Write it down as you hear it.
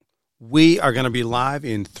We are going to be live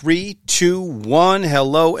in 3, 2, 1.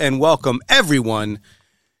 Hello and welcome everyone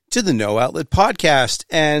to the No Outlet Podcast.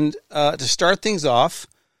 And to start things off,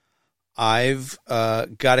 I've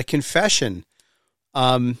got a confession.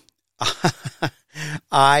 I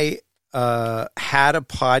had a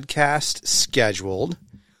podcast scheduled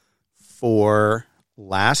for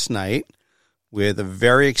last night with a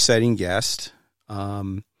very exciting guest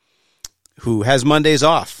who has Mondays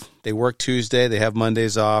off. They work Tuesday. They have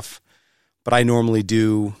Mondays off. But I normally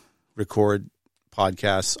do record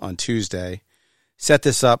podcasts on Tuesday. Set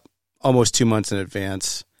this up almost 2 months in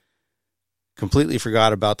advance. Completely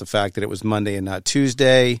forgot about the fact that it was Monday and not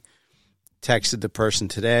Tuesday. Texted the person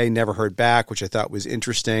today. Never heard back, which I thought was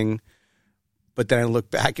interesting. But then I looked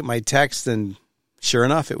back at my text, and sure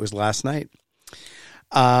enough, it was last night.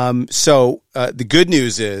 So the good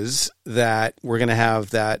news is that we're going to have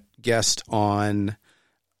that guest on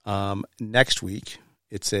next week.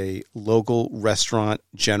 It's a local restaurant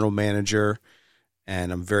general manager,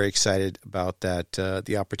 and I'm very excited about that,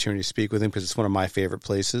 the opportunity to speak with him because it's one of my favorite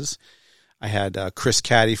places. I had Chris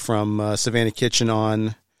Caddy from Savannah Kitchen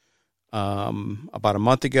on about a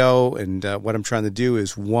month ago, and what I'm trying to do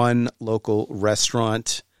is one local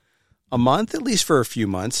restaurant a month, at least for a few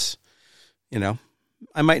months. You know,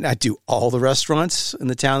 I might not do all the restaurants in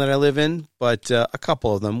the town that I live in, but a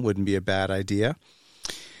couple of them wouldn't be a bad idea.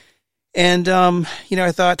 And,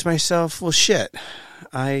 I thought to myself, well, shit,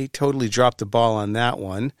 I totally dropped the ball on that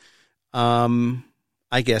one.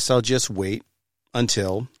 I guess I'll just wait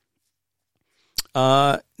until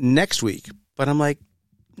next week. But I'm like,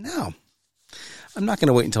 no, I'm not going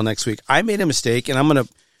to wait until next week. I made a mistake, and I'm going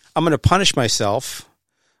to punish myself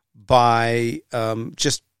by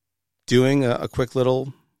just doing a quick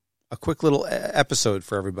little episode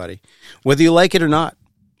for everybody, whether you like it or not,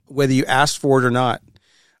 whether you asked for it or not.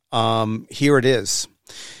 Here it is.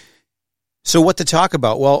 So what to talk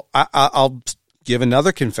about? Well, I'll give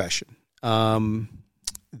another confession.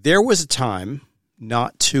 There was a time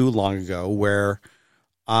not too long ago where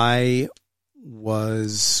I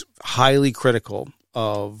was highly critical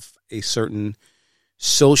of a certain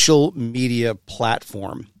social media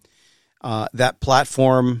platform. That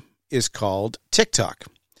platform is called TikTok.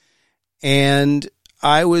 And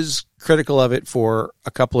I was critical of it for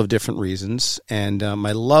a couple of different reasons. And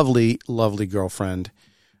my lovely, lovely girlfriend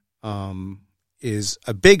is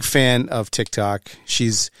a big fan of TikTok.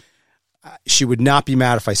 She would not be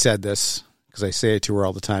mad if I said this because I say it to her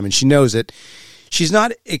all the time, and she knows it. She's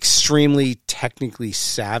not extremely technically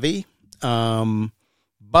savvy,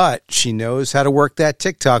 but she knows how to work that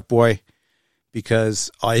TikTok, boy, because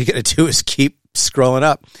all you got to do is keep scrolling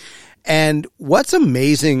up. And what's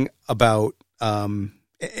amazing about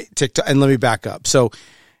TikTok, and let me back up. So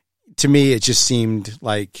to me, it just seemed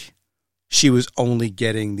like she was only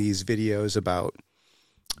getting these videos about,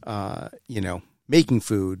 making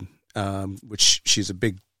food, which she's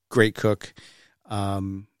a great cook.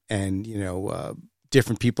 And,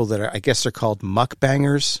 different people that I guess they're called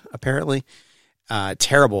mukbangers, apparently.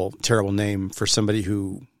 Terrible, terrible name for somebody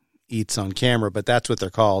who eats on camera, but that's what they're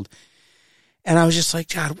called. And I was just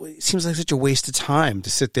like, God, it seems like such a waste of time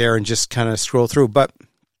to sit there and just kind of scroll through. But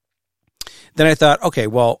then I thought, okay,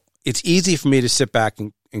 well, it's easy for me to sit back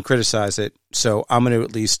and criticize it, so I'm going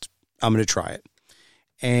to try it.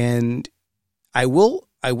 And I will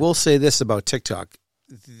say this about TikTok.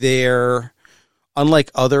 They're,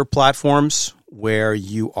 unlike other platforms where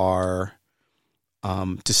you are,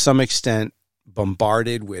 to some extent,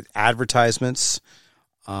 bombarded with advertisements,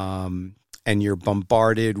 and you're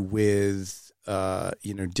bombarded with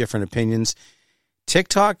different opinions.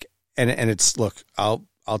 TikTok, and it's, look, I'll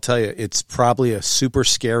tell you, it's probably a super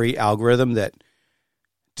scary algorithm that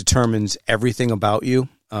determines everything about you,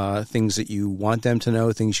 things that you want them to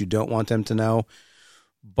know, things you don't want them to know.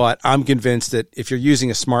 But I'm convinced that if you're using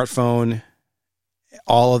a smartphone,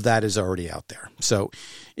 all of that is already out there. So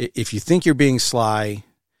if you think you're being sly,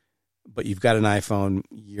 but you've got an iPhone,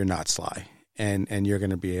 you're not sly. And you're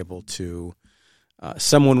going to be able to,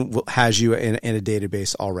 someone has you in a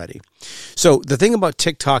database already. So the thing about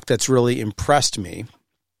TikTok that's really impressed me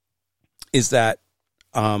is that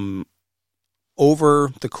over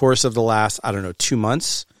the course of the last, 2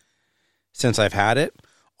 months since I've had it,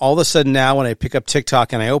 all of a sudden now when I pick up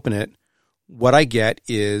TikTok and I open it, what I get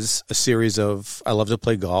is a series of, I love to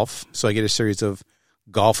play golf, so I get a series of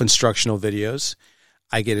golf instructional videos.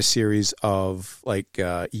 I get a series of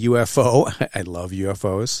UFO. I love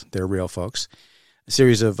UFOs. They're real, folks. A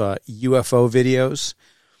series of UFO videos.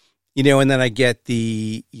 And then I get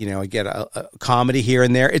a comedy here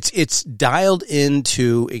and there. It's dialed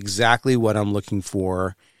into exactly what I'm looking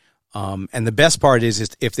for And the best part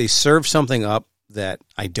is if they serve something up that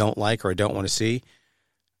I don't like or I don't want to see,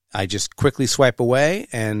 I just quickly swipe away,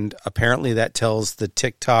 and apparently that tells the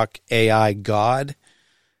TikTok AI god,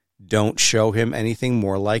 don't show him anything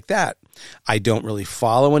more like that. I don't really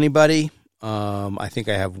follow anybody. I think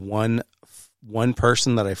I have one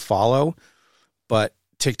person that I follow, but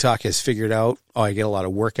TikTok has figured out, I get a lot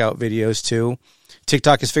of workout videos too.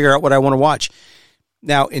 TikTok has figured out what I want to watch.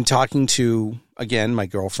 Now, in talking to, again, my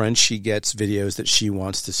girlfriend, she gets videos that she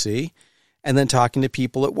wants to see. And then talking to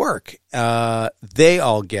people at work, they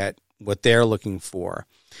all get what they're looking for.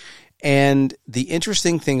 And the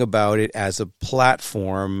interesting thing about it as a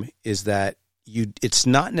platform is that it's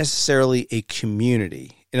not necessarily a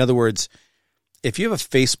community. In other words, if you have a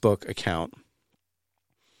Facebook account,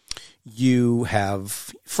 you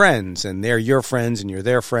have friends, and they're your friends, and you're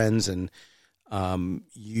their friends, and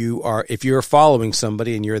if you're following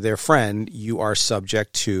somebody and you're their friend, you are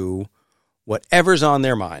subject to whatever's on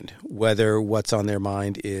their mind, whether what's on their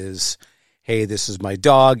mind is, hey, this is my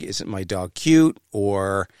dog. Isn't my dog cute?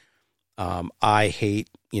 Or I hate,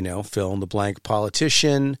 fill in the blank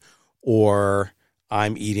politician, or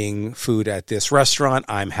I'm eating food at this restaurant.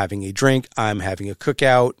 I'm having a drink. I'm having a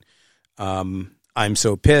cookout. I'm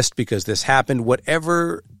so pissed because this happened.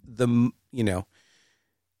 Whatever the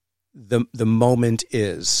moment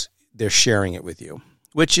is, they're sharing it with you,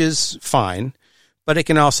 which is fine. But it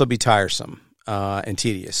can also be tiresome and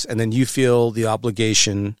tedious. And then you feel the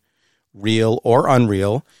obligation, real or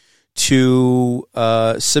unreal, to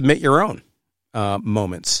submit your own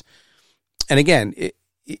moments. And again,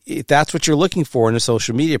 if that's what you're looking for in a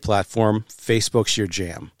social media platform, Facebook's your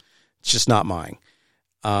jam. It's just not mine.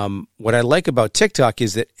 What I like about TikTok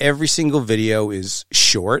is that every single video is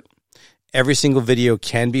short. Every single video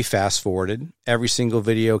can be fast forwarded. Every single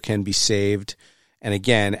video can be saved. And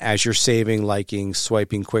again, as you're saving, liking,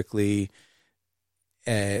 swiping quickly,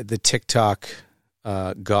 the TikTok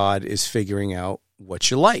god is figuring out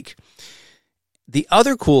what you like. The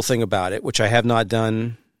other cool thing about it, which I have not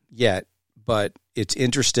done yet, but it's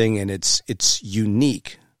interesting and it's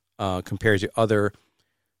unique compared to other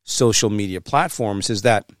social media platforms, is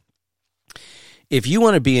that if you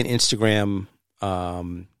want to be an Instagram,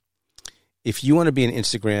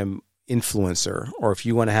 influencer, or if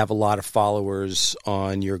you want to have a lot of followers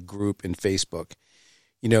on your group in Facebook,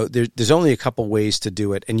 there's only a couple ways to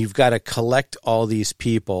do it, and you've got to collect all these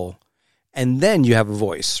people, and then you have a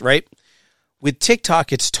voice, right? With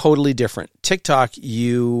TikTok, it's totally different. TikTok,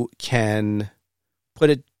 you can put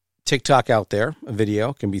a TikTok out there, a video,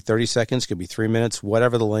 it can be 30 seconds, could be 3 minutes,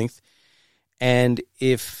 whatever the length, and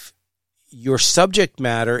if your subject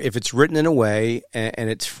matter, if it's written in a way and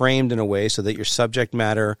it's framed in a way so that your subject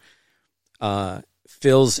matter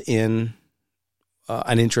fills in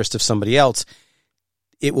an interest of somebody else,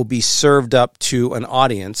 it will be served up to an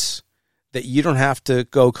audience that you don't have to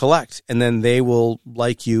go collect. And then they will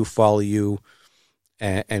like you, follow you,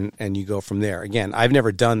 and you go from there. Again, I've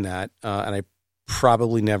never done that, and I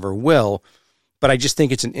probably never will, but I just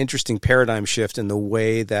think it's an interesting paradigm shift in the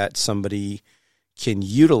way that somebody can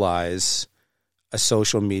utilize a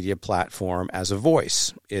social media platform as a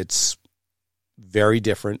voice. It's very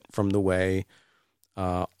different from the way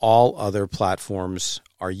all other platforms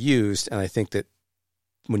are used. And I think that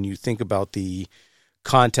when you think about the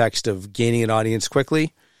context of gaining an audience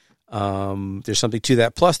quickly, there's something to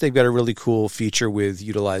that. Plus, they've got a really cool feature with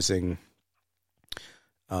utilizing,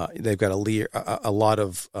 they've got a lot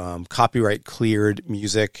of copyright cleared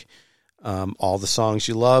music, all the songs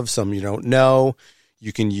you love, some you don't know.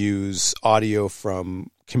 You can use audio from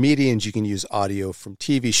comedians, you can use audio from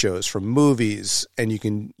TV shows, from movies, and you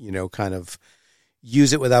can, kind of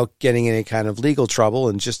use it without getting any kind of legal trouble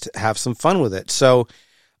and just have some fun with it. So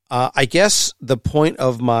I guess the point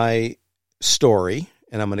of my story,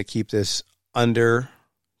 and I'm going to keep this under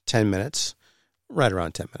 10 minutes, right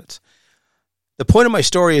around 10 minutes. The point of my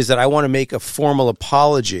story is that I want to make a formal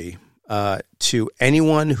apology to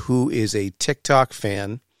anyone who is a TikTok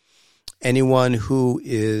fan, anyone who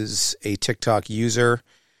is a TikTok user.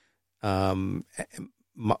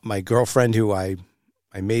 My girlfriend, who I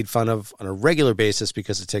made fun of on a regular basis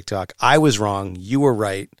because of TikTok, I was wrong. You were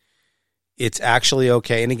right. It's actually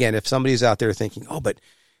okay. And again, if somebody's out there thinking, oh, but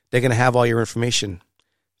they're going to have all your information,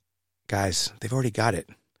 guys, they've already got it.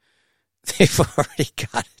 They've already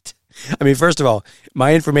got it. I mean, first of all,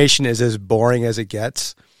 my information is as boring as it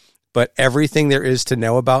gets, but everything there is to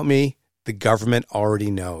know about me, the government already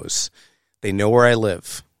knows. They know where I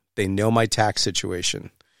live. They know my tax situation.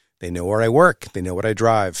 They know where I work. They know what I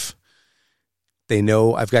drive. They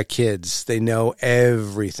know I've got kids. They know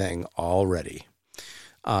everything already.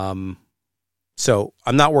 So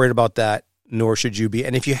I'm not worried about that, nor should you be.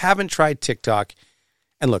 And if you haven't tried TikTok,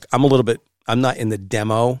 and look, I'm not in the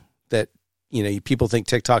demo that, people think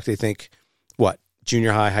TikTok, they think, what,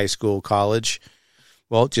 junior high, high school, college?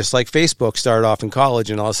 Well, just like Facebook started off in college,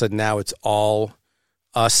 and all of a sudden now it's all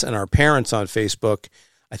us and our parents on Facebook.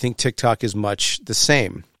 I think TikTok is much the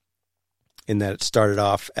same in that it started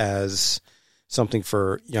off as something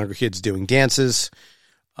for younger kids doing dances.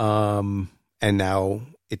 And now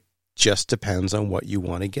it just depends on what you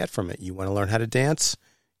want to get from it. You want to learn how to dance?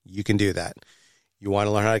 You can do that. You want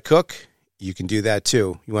to learn how to cook? You can do that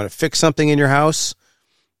too. You want to fix something in your house?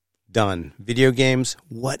 Done. Video games,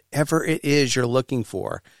 whatever it is you're looking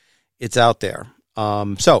for, it's out there.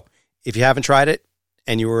 So if you haven't tried it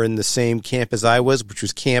and you were in the same camp as I was, which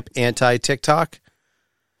was camp anti-TikTok,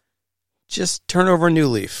 just turn over a new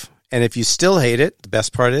leaf. And if you still hate it, the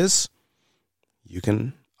best part is you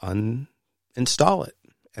can uninstall it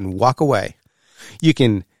and walk away. You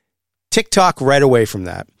can TikTok right away from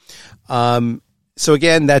that. So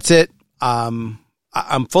again, that's it. I'm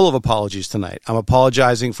full of apologies tonight. I'm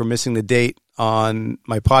apologizing for missing the date on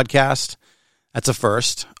my podcast. That's a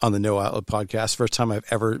first on the No Outlet podcast. First time I've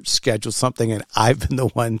ever scheduled something and I've been the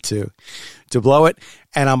one to blow it.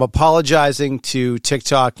 And I'm apologizing to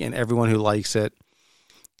TikTok and everyone who likes it.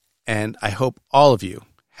 And I hope all of you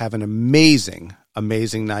have an amazing,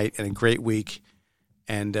 amazing night and a great week.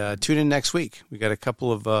 And tune in next week. We got a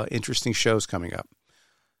couple of interesting shows coming up.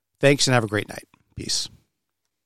 Thanks and have a great night. Peace.